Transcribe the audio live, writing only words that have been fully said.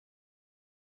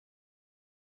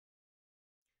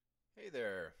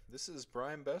There, this is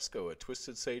Brian Besco at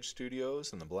Twisted Sage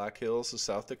Studios in the Black Hills of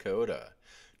South Dakota.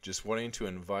 Just wanting to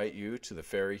invite you to the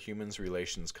Fairy Humans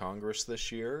Relations Congress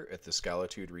this year at the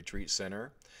Scalitude Retreat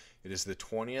Center. It is the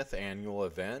 20th annual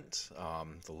event.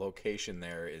 The location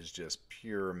there is just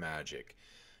pure magic.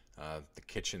 The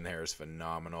kitchen there is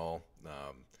phenomenal.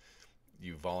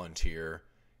 You volunteer.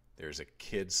 There's a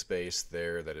kid space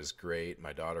there that is great.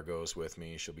 My daughter goes with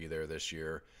me. She'll be there this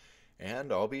year.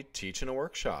 And I'll be teaching a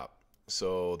workshop.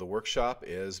 So the workshop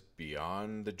is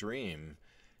Beyond the Dream.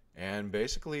 And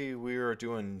basically we are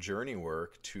doing journey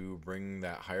work to bring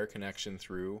that higher connection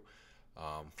through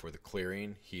for the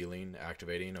clearing, healing,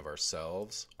 activating of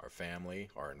ourselves, our family,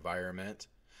 our environment.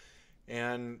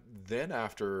 And then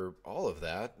after all of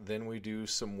that, then we do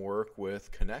some work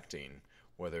with connecting,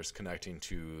 whether it's connecting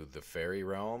to the fairy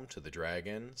realm, to the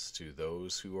dragons, to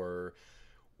those who are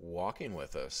walking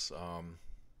with us.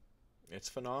 It's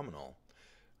phenomenal.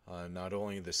 Not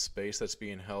only the space that's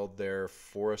being held there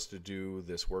for us to do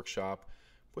this workshop,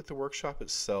 but the workshop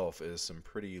itself is some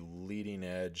pretty leading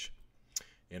edge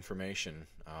information.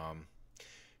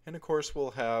 And of course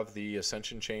we'll have the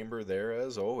Ascension Chamber there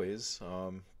as always.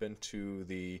 Been to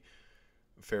the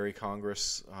Fairy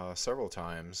Congress several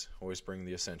times, always bring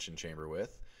the Ascension Chamber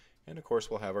with. And of course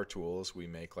we'll have our tools we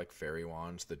make, like fairy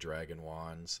wands, the dragon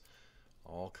wands,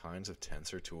 all kinds of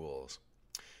tensor tools.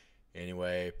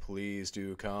 Anyway, please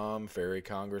do come,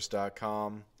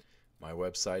 fairycongress.com. My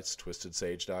website's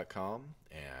twistedsage.com,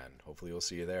 and hopefully we'll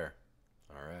see you there.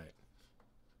 All right.